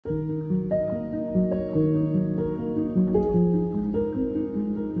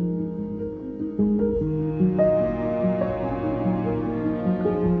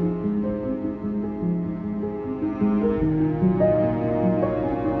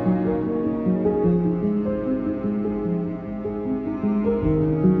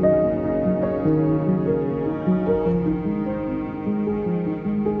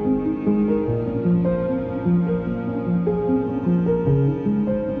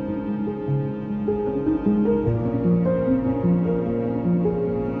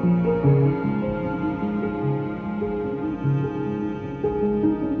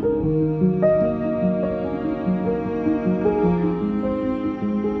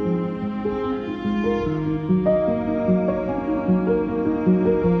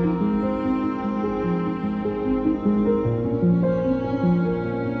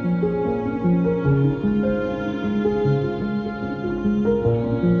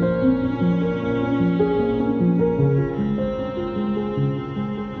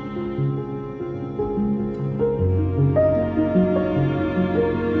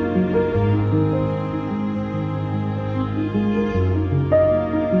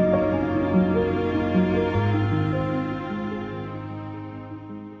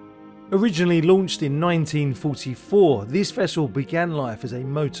Originally launched in 1944, this vessel began life as a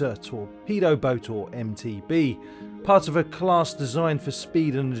motor torpedo boat, or MTB, part of a class designed for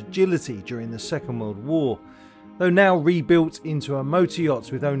speed and agility during the Second World War. Though now rebuilt into a motor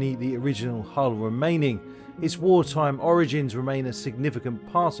yacht with only the original hull remaining, its wartime origins remain a significant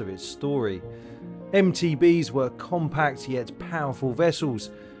part of its story. MTBs were compact yet powerful vessels,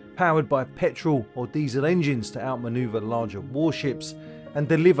 powered by petrol or diesel engines to outmaneuver larger warships and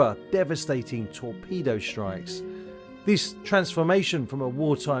deliver devastating torpedo strikes. This transformation from a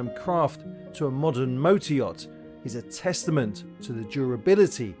wartime craft to a modern motor yacht is a testament to the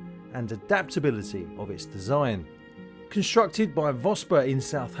durability and adaptability of its design. Constructed by Vosper in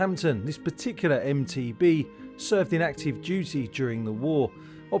Southampton, this particular MTB served in active duty during the war,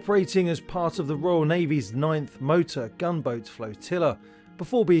 operating as part of the Royal Navy's 9th Motor Gunboat Flotilla,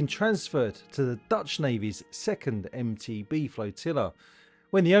 before being transferred to the Dutch Navy's 2nd MTB Flotilla.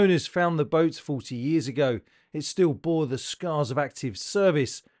 When the owners found the boat 40 years ago, it still bore the scars of active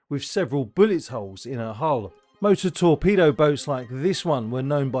service, with several bullet holes in her hull. Motor torpedo boats like this one were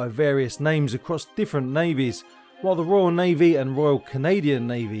known by various names across different navies, while the Royal Navy and Royal Canadian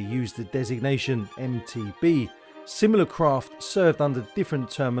Navy used the designation MTB. Similar craft served under different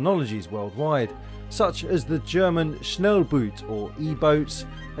terminologies worldwide, such as the German Schnellboot or E-boats,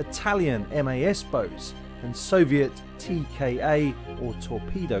 Italian MAS boats, and Soviet TKA or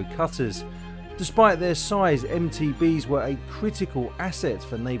torpedo cutters. Despite their size, MTBs were a critical asset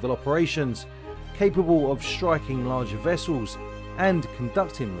for naval operations, capable of striking larger vessels and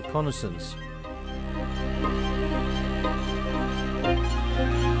conducting reconnaissance.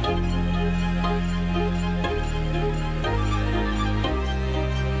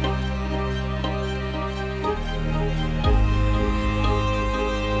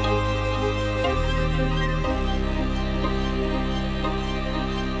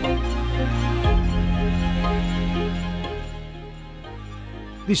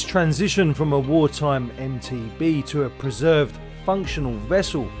 This transition from a wartime MTB to a preserved, functional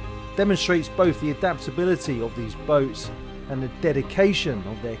vessel demonstrates both the adaptability of these boats and the dedication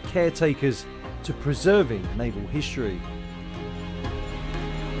of their caretakers to preserving naval history.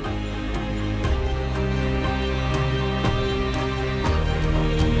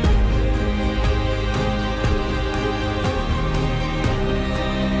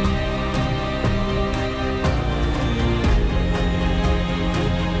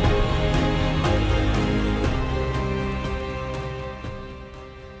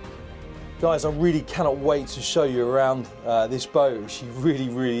 Guys, I really cannot wait to show you around this boat. She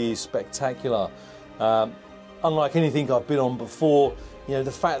really is spectacular. Unlike anything I've been on before, you know,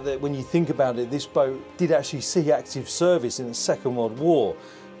 the fact that when you think about it, this boat did actually see active service in the Second World War,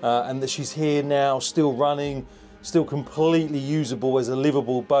 and that she's here now, still running, still completely usable as a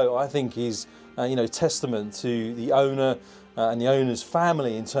livable boat, I think is you know, testament to the owner and the owner's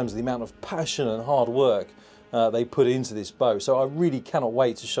family in terms of the amount of passion and hard work they put into this boat. So I really cannot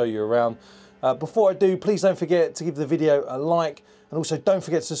wait to show you around. Before I do, please don't forget to give the video a like, and also don't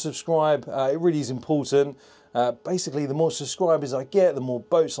forget to subscribe. It really is important. Basically, the more subscribers I get, the more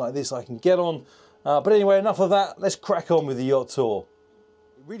boats like this I can get on. But anyway, enough of that. Let's crack on with the yacht tour.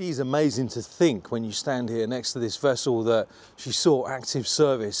 It really is amazing to think when you stand here next to this vessel that she saw active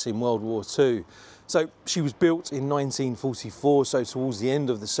service in World War II. So she was built in 1944, so towards the end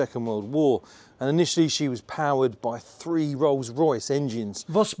of the Second World War, and initially she was powered by 3 Rolls-Royce engines.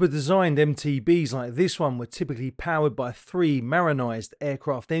 Vosper designed MTBs like this one were typically powered by 3 Marinised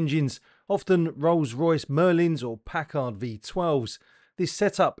aircraft engines, often Rolls-Royce Merlins or Packard V12s. This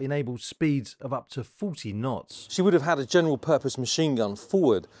setup enabled speeds of up to 40 knots. She would have had a general purpose machine gun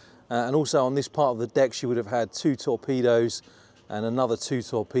forward, and also on this part of the deck she would have had 2 torpedoes and another 2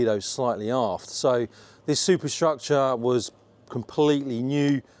 torpedoes slightly aft. So this superstructure was completely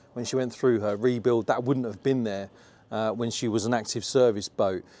new when she went through her rebuild. That wouldn't have been there when she was an active service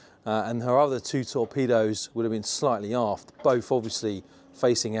boat. And her other 2 torpedoes would have been slightly aft, both obviously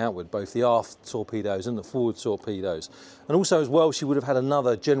facing outward, both the aft torpedoes and the forward torpedoes. And also as well, she would have had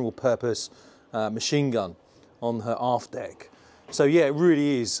another general purpose machine gun on her aft deck. So yeah, it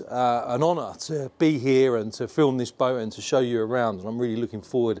really is an honour to be here and to film this boat and to show you around, and I'm really looking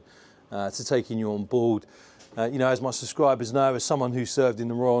forward to taking you on board. You know, as my subscribers know, as someone who served in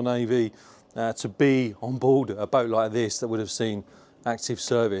the Royal Navy, to be on board a boat like this that would have seen active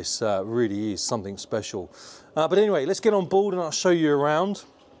service really is something special. But anyway, let's get on board and I'll show you around.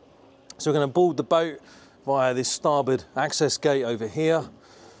 So we're going to board the boat via this starboard access gate over here.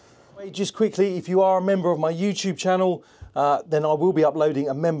 Just quickly, if you are a member of my YouTube channel, then I will be uploading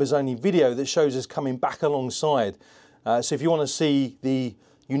a members only video that shows us coming back alongside. So if you want to see the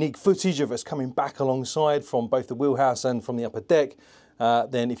unique footage of us coming back alongside from both the wheelhouse and from the upper deck,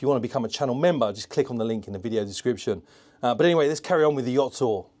 then if you want to become a channel member, just click on the link in the video description. But anyway, let's carry on with the yacht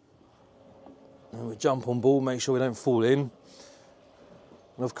tour. And we jump on board, make sure we don't fall in.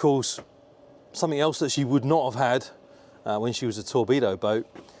 And of course, something else that she would not have had when she was a torpedo boat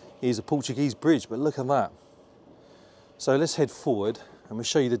is a Portuguese bridge, but look at that. So let's head forward and we'll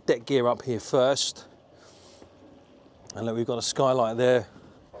show you the deck gear up here first. And look, we've got a skylight there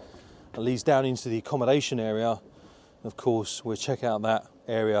that leads down into the accommodation area. Of course, we'll check out that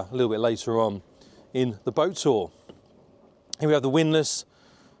area a little bit later on in the boat tour. Here we have the windlass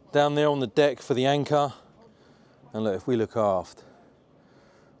down there on the deck for the anchor. And look, if we look aft,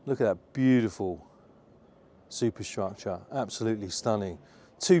 look at that beautiful superstructure, absolutely stunning.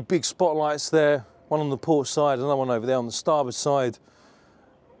 Two big spotlights there, one on the port side, another one over there on the starboard side.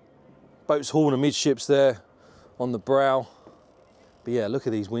 Boat's horn amidships there on the brow. But yeah, look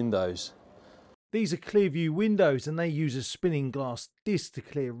at these windows. These are clear view windows and they use a spinning glass disc to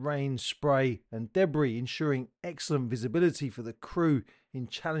clear rain, spray and debris, ensuring excellent visibility for the crew in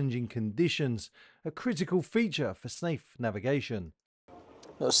challenging conditions, a critical feature for safe navigation.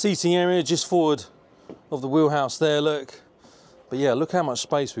 Got a seating area just forward of the wheelhouse there, look. But yeah, look how much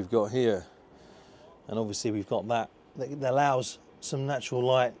space we've got here. And obviously we've got that allows some natural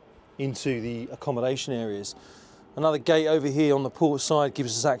light into the accommodation areas. Another gate over here on the port side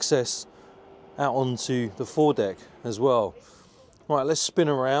gives us access out onto the foredeck as well. Right, let's spin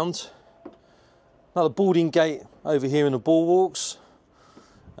around. Another boarding gate over here in the bulwarks.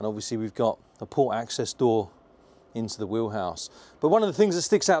 And obviously we've got a port access door into the wheelhouse. But one of the things that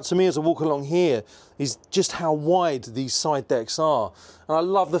sticks out to me as I walk along here is just how wide these side decks are. And I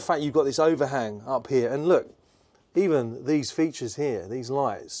love the fact you've got this overhang up here. And look, even these features here, these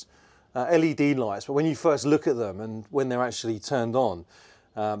lights, LED lights, but when you first look at them and when they're actually turned on,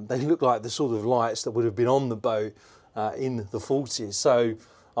 they look like the sort of lights that would have been on the boat in the 40s. So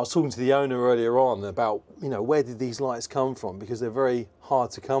I was talking to the owner earlier on about, you know, where did these lights come from? Because they're very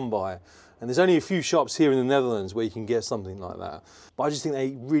hard to come by. And there's only a few shops here in the Netherlands where you can get something like that. But I just think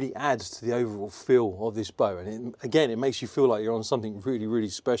they really add to the overall feel of this boat. And again, it makes you feel like you're on something really, really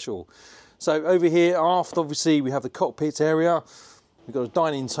special. So over here aft, obviously, we have the cockpit area. We've got a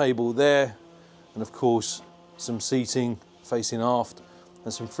dining table there. And of course, some seating facing aft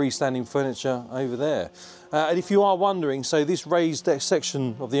and some freestanding furniture over there. And if you are wondering, so this raised deck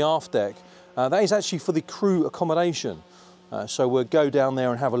section of the aft deck, that is actually for the crew accommodation. So we'll go down there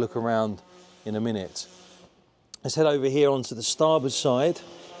and have a look around in a minute. Let's head over here onto the starboard side.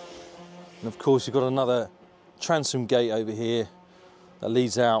 And of course, you've got another transom gate over here that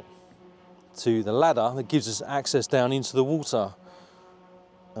leads out to the ladder that gives us access down into the water.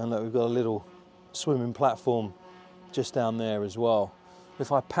 And look, we've got a little swimming platform just down there as well.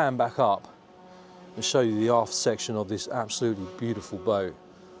 If I pan back up and show you the aft section of this absolutely beautiful boat.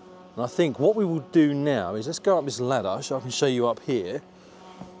 And I think what we will do now is let's go up this ladder so I can show you up here.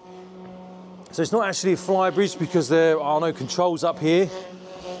 So it's not actually a fly bridge because there are no controls up here,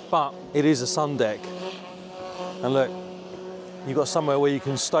 but it is a sun deck. And look, you've got somewhere where you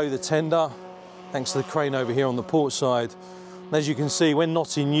can stow the tender, thanks to the crane over here on the port side. And as you can see, when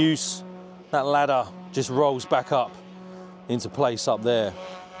not in use, that ladder just rolls back up into place up there.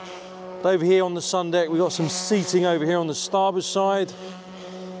 But over here on the sun deck, we've got some seating over here on the starboard side.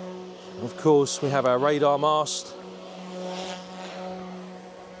 Of course, we have our radar mast.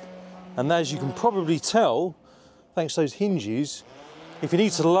 And as you can probably tell, thanks to those hinges, if you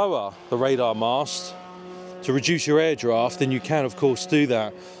need to lower the radar mast to reduce your air draft, then you can, of course, do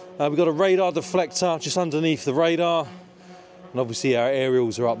that. We've got a radar deflector just underneath the radar. And obviously our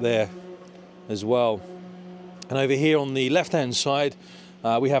aerials are up there as well. And over here on the left-hand side,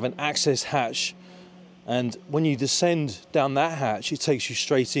 we have an access hatch. And when you descend down that hatch, it takes you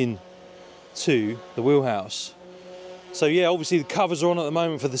straight in to the wheelhouse. So yeah, obviously the covers are on at the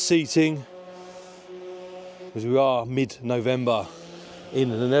moment for the seating, because we are mid-November in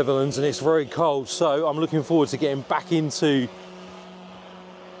the Netherlands and it's very cold. So I'm looking forward to getting back into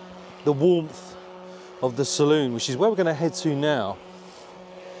the warmth of the saloon, which is where we're going to head to now.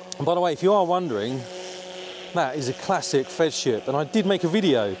 And by the way, if you are wondering, that is a classic Fed ship, and I did make a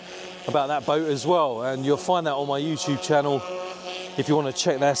video about that boat as well, and you'll find that on my YouTube channel if you want to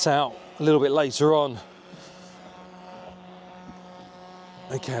check that out a little bit later on.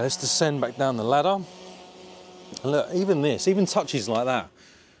 Okay, let's descend back down the ladder. And look, even this, even touches like that,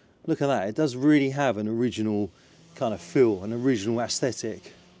 look at that, it does really have an original kind of feel, an original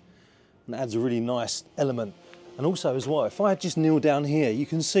aesthetic, and it adds a really nice element. And also as well, if I just kneel down here, you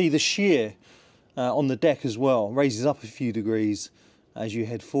can see the shear on the deck as well, raises up a few degrees, as you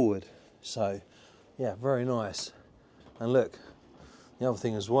head forward. So yeah, very nice. And look, the other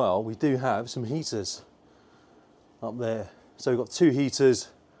thing as well, we do have some heaters up there. So we've got 2 heaters,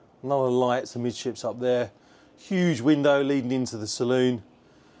 another lights, the midships up there, huge window leading into the saloon,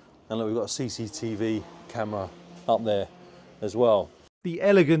 and look, we've got a CCTV camera up there as well. The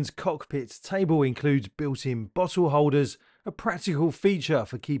elegant cockpit table includes built-in bottle holders, a practical feature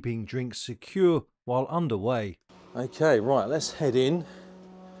for keeping drinks secure while underway. Okay, right, let's head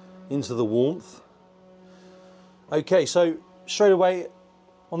into the warmth. Okay, so straight away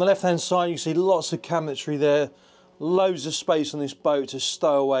on the left-hand side you see lots of cabinetry there, loads of space on this boat to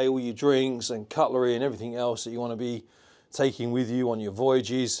stow away all your drinks and cutlery and everything else that you want to be taking with you on your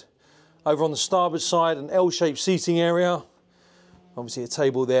voyages. Over on the starboard side, an L-shaped seating area, obviously a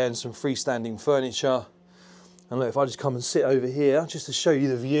table there and some freestanding furniture. And look, if I just come and sit over here just to show you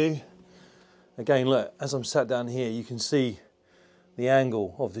the view. Again, look, as I'm sat down here, you can see the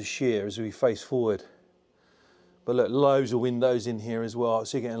angle of the sheer as we face forward. But look, loads of windows in here as well,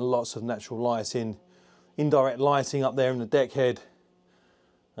 so you're getting lots of natural lighting, indirect lighting up there in the deck head.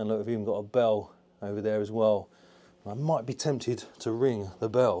 And look, we've even got a bell over there as well. I might be tempted to ring the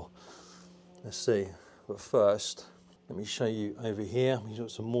bell. Let's see, but first, let me show you over here. We've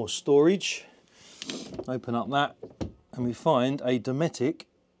got some more storage. Open up that, and we find a Dometic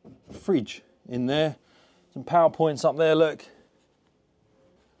fridge in there. Some power points up there, look.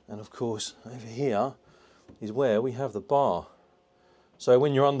 And of course, over here is where we have the bar. So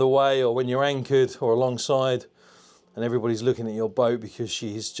when you're underway or when you're anchored or alongside and everybody's looking at your boat because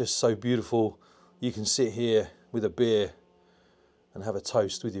she is just so beautiful, you can sit here with a beer and have a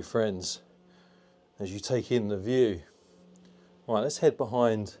toast with your friends as you take in the view. Right, let's head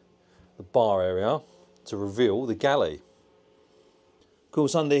behind the bar area to reveal the galley. Of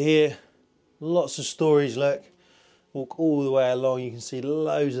course, under here, lots of storage, look. Walk all the way along, you can see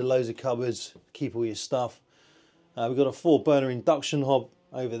loads of cupboards, keep all your stuff. We've got a 4-burner induction hob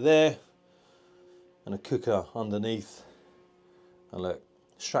over there and a cooker underneath. And look,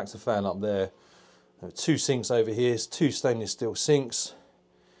 extractor fan up there. There are 2 sinks over here, 2 stainless steel sinks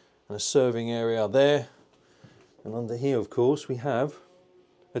and a serving area there. And under here, of course, we have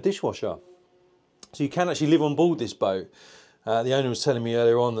a dishwasher. So you can actually live on board this boat. The owner was telling me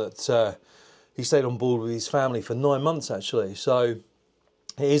earlier on that he stayed on board with his family for 9 months actually. So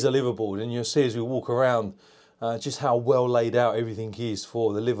it is a liveaboard, and you'll see as we walk around just how well laid out everything is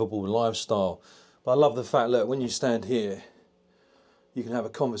for the liveaboard lifestyle. But I love the fact, look, when you stand here, you can have a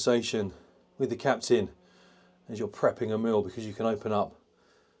conversation with the captain as you're prepping a meal, because you can open up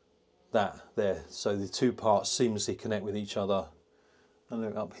that there. So the 2 parts seamlessly connect with each other. And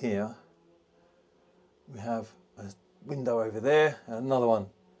look up here, we have a window over there and another one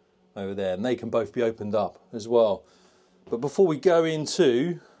over there, and they can both be opened up as well. But before we go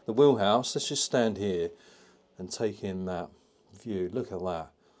into the wheelhouse, let's just stand here and take in that view. Look at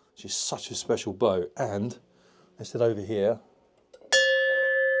that. It's just such a special boat. And let's head over here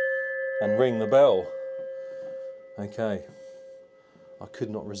and ring the bell. Okay, I could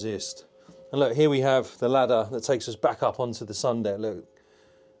not resist. And look, here we have the ladder that takes us back up onto the sun deck. Look,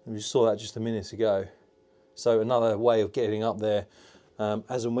 we saw that just a minute ago. So another way of getting up there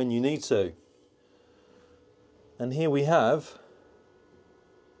as and when you need to. And here we have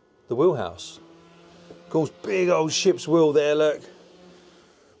the wheelhouse. Of course, big old ship's wheel there, look.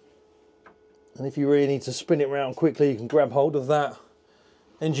 And if you really need to spin it around quickly, you can grab hold of that.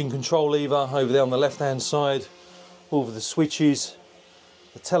 Engine control lever over there on the left-hand side. All of the switches.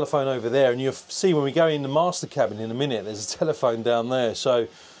 The telephone over there. And you'll see when we go in the master cabin in a minute, there's a telephone down there. So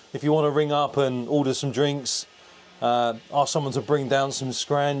if you want to ring up and order some drinks, ask someone to bring down some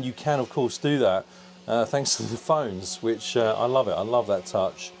scran, you can of course do that. Thanks to the phones, which I love it. I love that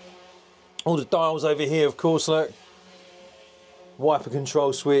touch. All the dials over here, of course, look. Wiper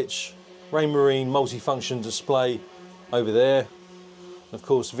control switch, Raymarine multifunction display over there. Of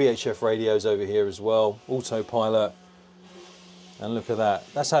course, VHF radios over here as well, autopilot. And look at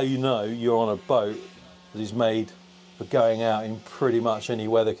that. That's how you know you're on a boat that is made for going out in pretty much any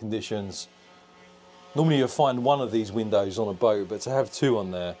weather conditions. Normally you'll find one of these windows on a boat, but to have 2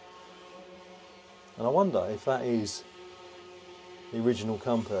 on there. And I wonder if that is the original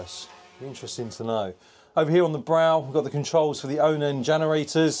compass. Interesting to know. Over here on the bow, we've got the controls for the own end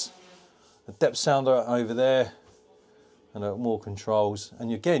generators, a depth sounder over there, and more controls.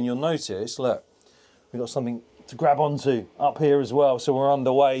 And again, you'll notice, look, we've got something to grab onto up here as well. So we're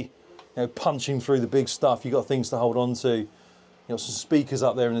underway, you know, punching through the big stuff. You've got things to hold on to. You've got some speakers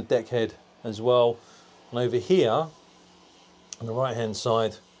up there in the deck head as well. And over here, on the right hand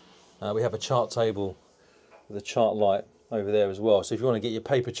side, we have a chart table with a chart light over there as well. So if you want to get your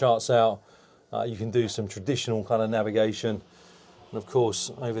paper charts out, you can do some traditional kind of navigation. And of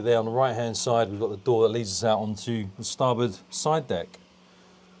course, over there on the right hand side, we've got the door that leads us out onto the starboard side deck.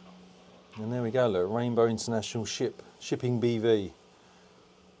 And there we go, look, Rainbow International Shipping BV.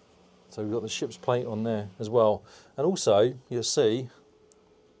 So we've got the ship's plate on there as well. And also, you'll see,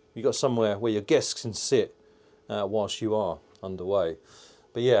 you've got somewhere where your guests can sit whilst you are underway.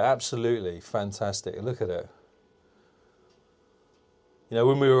 But yeah, absolutely fantastic. Look at it. You know,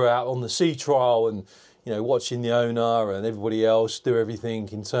 when we were out on the sea trial and, you know, watching the owner and everybody else do everything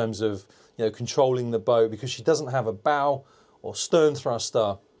in terms of, you know, controlling the boat, because she doesn't have a bow or stern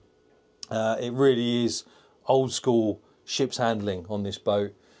thruster, it really is old school ship's handling on this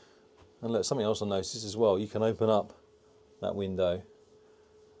boat. And look, something else I noticed as well, you can open up that window,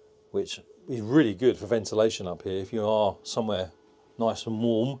 which is really good for ventilation up here if you are somewhere nice and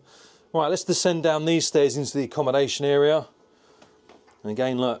warm. Right, let's descend down these stairs into the accommodation area. And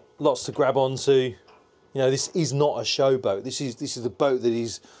again, look, lots to grab onto. You know, this is not a show boat. This is a boat that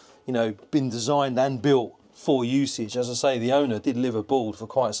is, you know, been designed and built for usage. As I say, the owner did live aboard for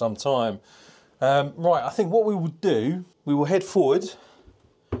quite some time. Right, I think what we will do, we will head forward.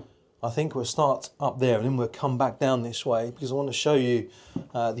 I think we'll start up there and then we'll come back down this way, because I want to show you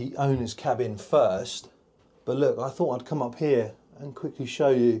the owner's cabin first. But look, I thought I'd come up here and quickly show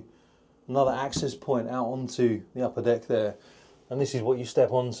you another access point out onto the upper deck there. And this is what you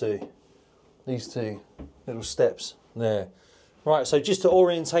step onto, these two little steps there. Right, so just to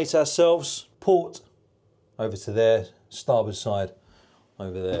orientate ourselves, port over to there, starboard side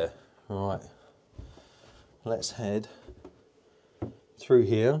over there. All right, let's head through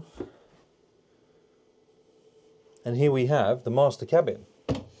here. And here we have the master cabin.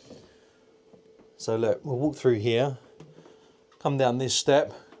 So look, we'll walk through here, come down this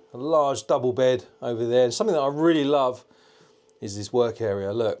step, a large double bed over there. And something that I really love is this work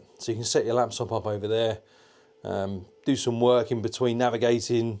area. Look, so you can set your laptop up over there, do some work in between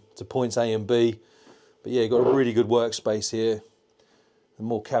navigating to points A and B. But yeah, you've got a really good workspace here, and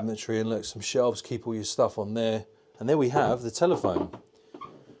more cabinetry, and look, some shelves, keep all your stuff on there. And there we have the telephone,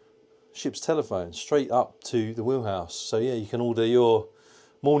 ship's telephone, straight up to the wheelhouse. So yeah, you can order your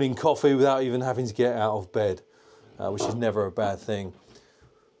morning coffee without even having to get out of bed, which is never a bad thing.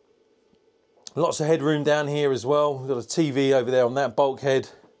 Lots of headroom down here as well. We've got a TV over there on that bulkhead,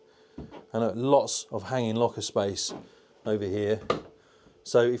 and lots of hanging locker space over here.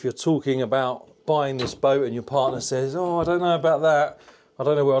 So if you're talking about buying this boat and your partner says, oh, I don't know about that, I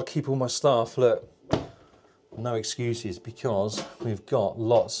don't know where I'd keep all my stuff, look, no excuses, because we've got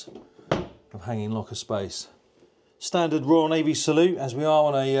lots of hanging locker space. Standard Royal Navy salute, as we are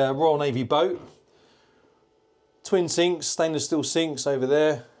on a Royal Navy boat. Twin sinks, stainless steel sinks over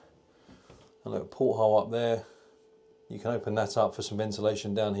there. And look, porthole up there. You can open that up for some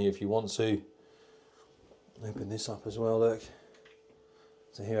ventilation down here if you want to. Open this up as well, look.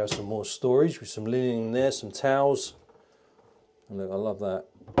 So here I have some more storage with some linen in there, some towels. And look, I love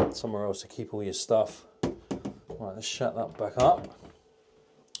that. Somewhere else to keep all your stuff. Right, let's shut that back up.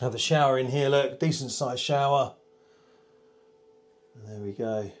 Have the shower in here, look, decent sized shower. And there we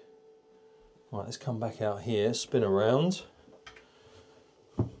go. Right, let's come back out here, spin around.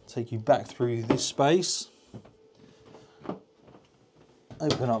 Take you back through this space.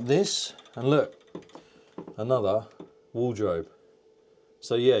 Open up this, and look, another wardrobe.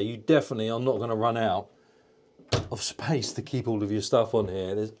 So yeah, you definitely are not going to run out of space to keep all of your stuff on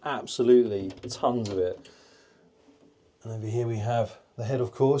here. There's absolutely tons of it. And over here we have the head,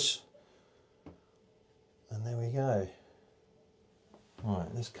 of course. And there we go. Right,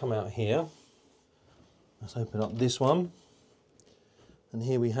 let's come out here. Let's open up this one. And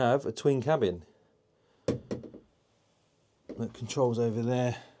here we have a twin cabin. Look, controls over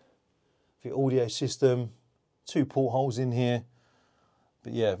there. For your audio system, 2 portholes in here.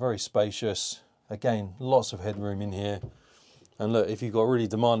 But yeah, very spacious. Again, lots of headroom in here. And look, if you've got really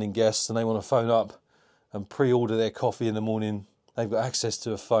demanding guests and they want to phone up and pre-order their coffee in the morning, they've got access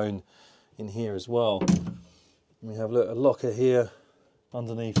to a phone in here as well. And we have, look, a locker here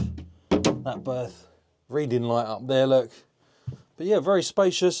underneath that berth. Reading light up there, look. But yeah, very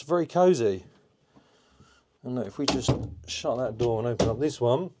spacious, very cosy. And look, if we just shut that door and open up this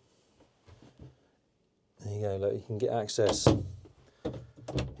one, there you go, look, you can get access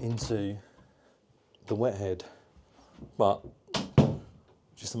into the wet head. But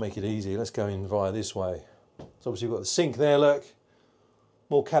just to make it easy, let's go in via this way. So obviously you've got the sink there, look.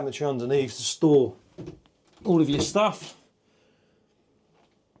 More cabinetry underneath to store all of your stuff.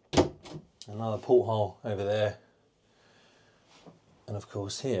 Another porthole over there. And of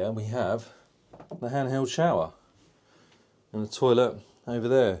course here we have the handheld shower. and the toilet over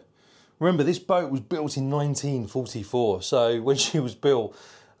there. Remember, this boat was built in 1944, so when she was built,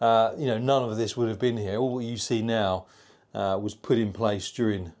 you know, none of this would have been here. All what you see now was put in place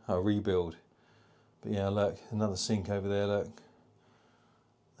during her rebuild. But yeah, look, another sink over there, look.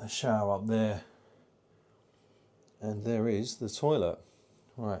 A shower up there. And there is the toilet.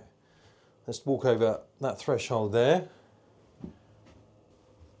 Right, let's walk over that threshold there.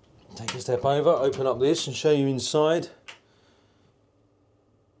 Take a step over, open up this and show you inside.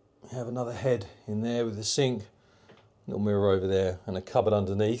 We have another head in there with the sink, little mirror over there and a cupboard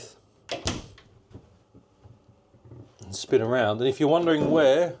underneath. And spin around, and if you're wondering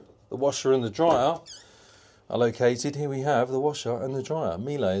where the washer and the dryer are located, here we have the washer and the dryer,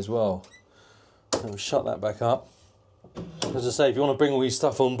 Miele as well. And we'll shut that back up. As I say, if you want to bring all your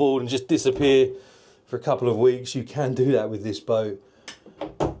stuff on board and just disappear for a couple of weeks, you can do that with this boat.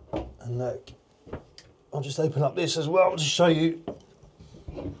 And look, I'll just open up this as well to show you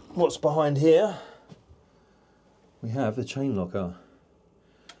what's behind here. We have the chain locker.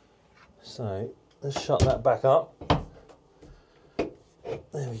 So let's shut that back up.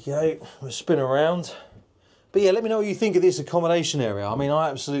 There we go, we'll spin around. But yeah, let me know what you think of this accommodation area. I mean, I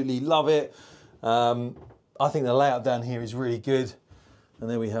absolutely love it. I think the layout down here is really good. And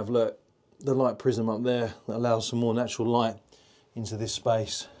there we have, look, the light prism up there that allows some more natural light into this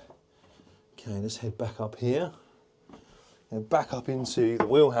space. Okay, let's head back up here and back up into the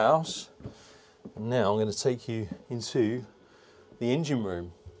wheelhouse. And now I'm going to take you into the engine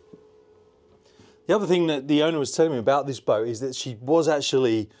room. The other thing that the owner was telling me about this boat is that she was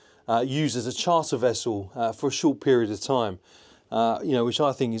actually used as a charter vessel for a short period of time, you know, which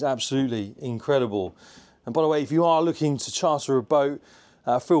I think is absolutely incredible. And by the way, if you are looking to charter a boat,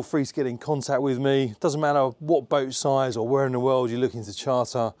 feel free to get in contact with me. Doesn't matter what boat size or where in the world you're looking to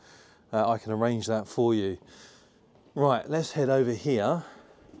charter, I can arrange that for you. Right, let's head over here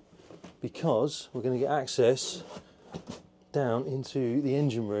because we're going to get access down into the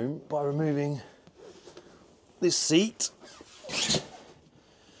engine room by removing this seat.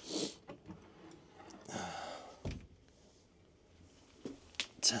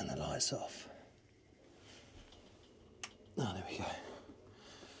 Turn the lights off. Oh, there we go.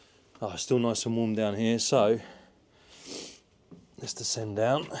 Oh, it's still nice and warm down here, so let's descend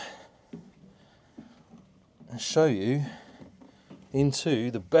down and show you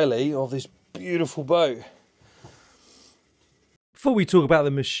into the belly of this beautiful boat. Before we talk about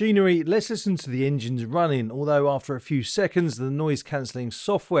the machinery, let's listen to the engines running, although after a few seconds the noise cancelling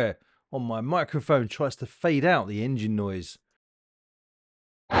software on my microphone tries to fade out the engine noise.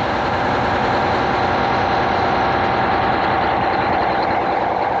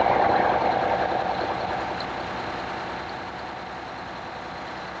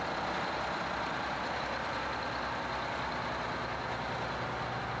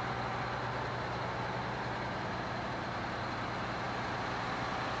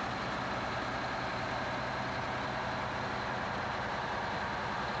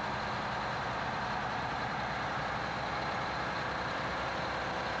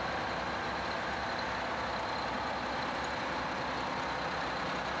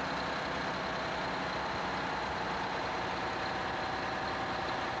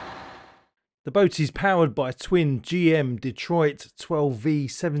 The boat is powered by twin GM Detroit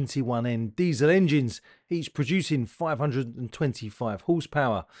 12V71N diesel engines, each producing 525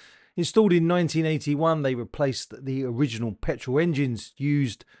 horsepower. Installed in 1981, they replaced the original petrol engines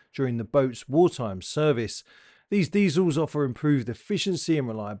used during the boat's wartime service. These diesels offer improved efficiency and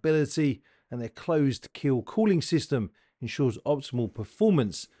reliability, and their closed keel cooling system ensures optimal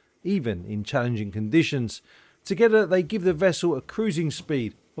performance, even in challenging conditions. Together, they give the vessel a cruising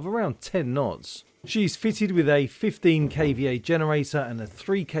speed of around 10 knots. She's fitted with a 15 kVA generator and a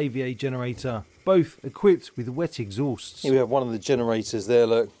 3 kVA generator, both equipped with wet exhausts. Here we have one of the generators there,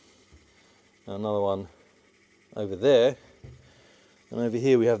 look. Another one over there. And over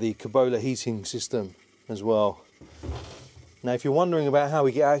here we have the Cupola heating system as well. Now, if you're wondering about how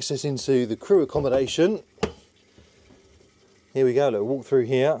we get access into the crew accommodation, here we go, look, walk through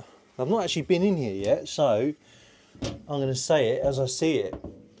here. I've not actually been in here yet, so I'm going to say it as I see it.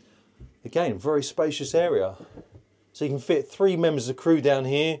 Again, very spacious area. So you can fit 3 members of the crew down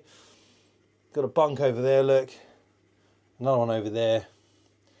here. Got a bunk over there, look. Another one over there.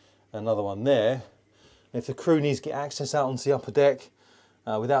 Another one there. And if the crew needs to get access out onto the upper deck,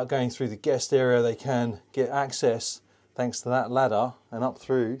 without going through the guest area, they can get access thanks to that ladder and up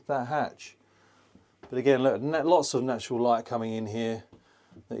through that hatch. But again, look, lots of natural light coming in here.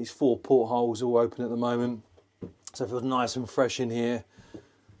 These 4 portholes all open at the moment. So it feels nice and fresh in here.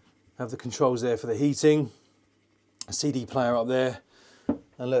 Have the controls there for the heating. a CD player up there.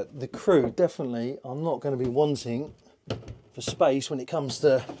 And look, the crew definitely are not going to be wanting for space when it comes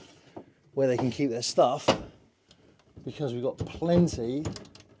to where they can keep their stuff, because we've got plenty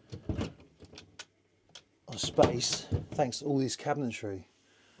of space thanks to all this cabinetry,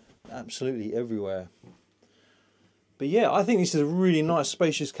 absolutely everywhere. But yeah, I think this is a really nice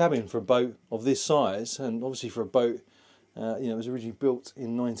spacious cabin for a boat of this size, and obviously for a boat, you know, it was originally built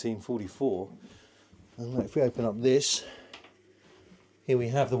in 1944. And look, if we open up this, here we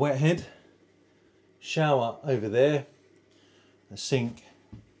have the wet head, shower over there, the sink,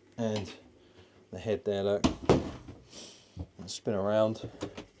 and the head there, look. Let's spin around.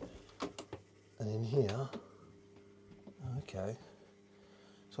 And in here, okay,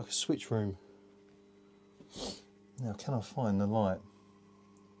 it's like a switch room. Now, can I find the light?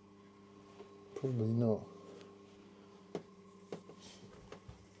 Probably not.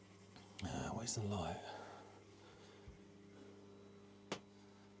 Where's the light?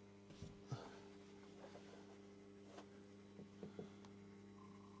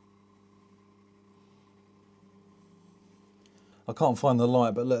 I can't find the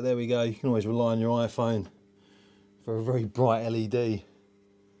light, but look, there we go. You can always rely on your iPhone for a very bright LED.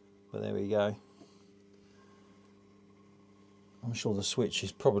 But there we go. I'm sure the switch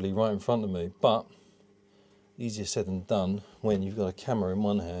is probably right in front of me, but easier said than done when you've got a camera in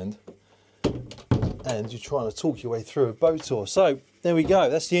one hand and you're trying to talk your way through a boat tour. So there we go.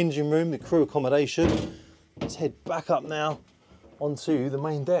 That's the engine room, the crew accommodation. Let's head back up now onto the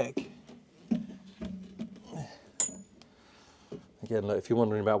main deck. Again, look, if you're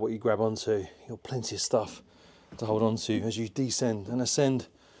wondering about what you grab onto, you've got plenty of stuff to hold on to as you descend and ascend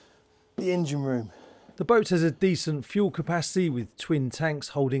the engine room. The boat has a decent fuel capacity with twin tanks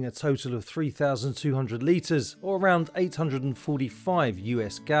holding a total of 3,200 litres or around 845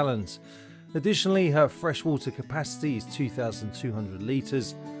 US gallons. Additionally, her freshwater capacity is 2,200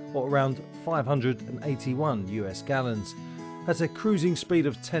 litres or around 581 US gallons. At a cruising speed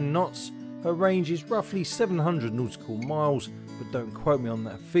of 10 knots, her range is roughly 700 nautical miles, but don't quote me on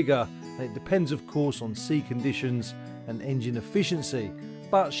that figure, and it depends of course on sea conditions and engine efficiency,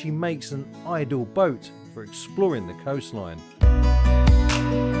 but she makes an ideal boat for exploring the coastline.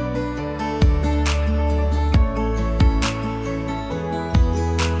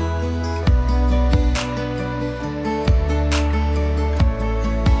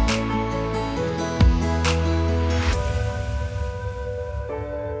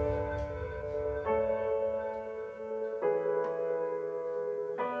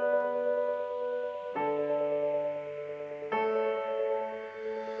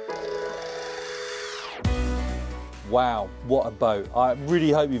 Wow, what a boat. I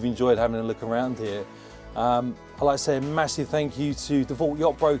really hope you've enjoyed having a look around here. I'd like to say a massive thank you to Default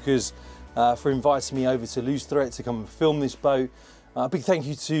Yacht Brokers for inviting me over to Lose Threat to come and film this boat. A big thank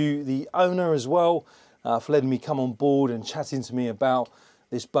you to the owner as well for letting me come on board and chatting to me about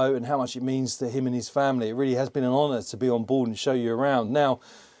this boat and how much it means to him and his family. It really has been an honour to be on board and show you around. Now,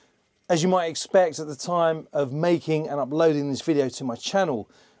 as you might expect, at the time of making and uploading this video to my channel,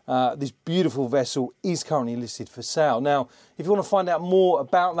 this beautiful vessel is currently listed for sale. Now, if you want to find out more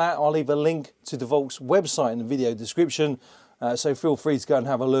about that, I'll leave a link to Default's website in the video description. So feel free to go and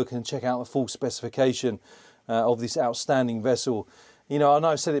have a look and check out the full specification of this outstanding vessel. You know, I know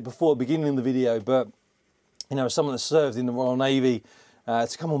I said it before at the beginning of the video, but you know, as someone that served in the Royal Navy,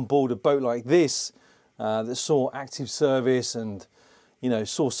 to come on board a boat like this that saw active service and, you know,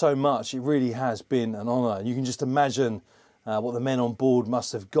 saw so much, it really has been an honour. You can just imagine what the men on board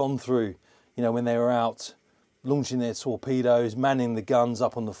must have gone through, you know, when they were out launching their torpedoes, manning the guns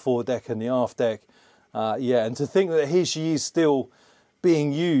up on the foredeck and the aft deck. Yeah, and to think that here she is still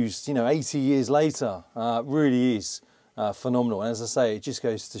being used, you know, 80 years later, really is phenomenal. And as I say, it just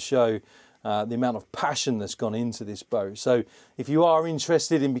goes to show the amount of passion that's gone into this boat. So if you are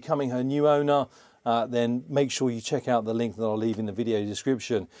interested in becoming her new owner, then make sure you check out the link that I'll leave in the video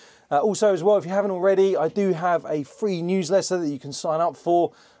description. Also as well, if you haven't already, I do have a free newsletter that you can sign up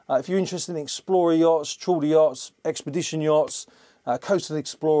for. If you're interested in explorer yachts, trawler yachts, expedition yachts, coastal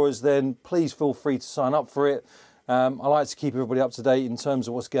explorers, then please feel free to sign up for it. I like to keep everybody up to date in terms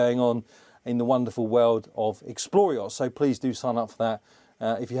of what's going on in the wonderful world of explorer yachts. So please do sign up for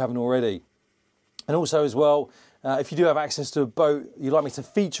that if you haven't already. And also as well, if you do have access to a boat you'd like me to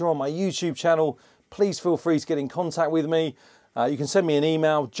feature on my YouTube channel, please feel free to get in contact with me. You can send me an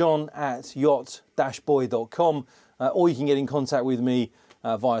email, john@yacht-boy.com, or you can get in contact with me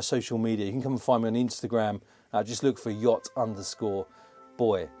via social media. You can come and find me on Instagram. Just look for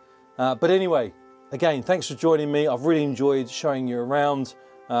yacht_boy. But anyway, again, thanks for joining me. I've really enjoyed showing you around.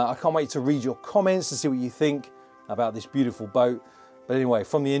 I can't wait to read your comments to see what you think about this beautiful boat. But anyway,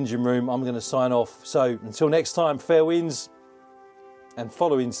 from the engine room, I'm going to sign off. So until next time, fair winds and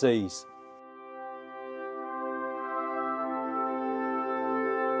following seas.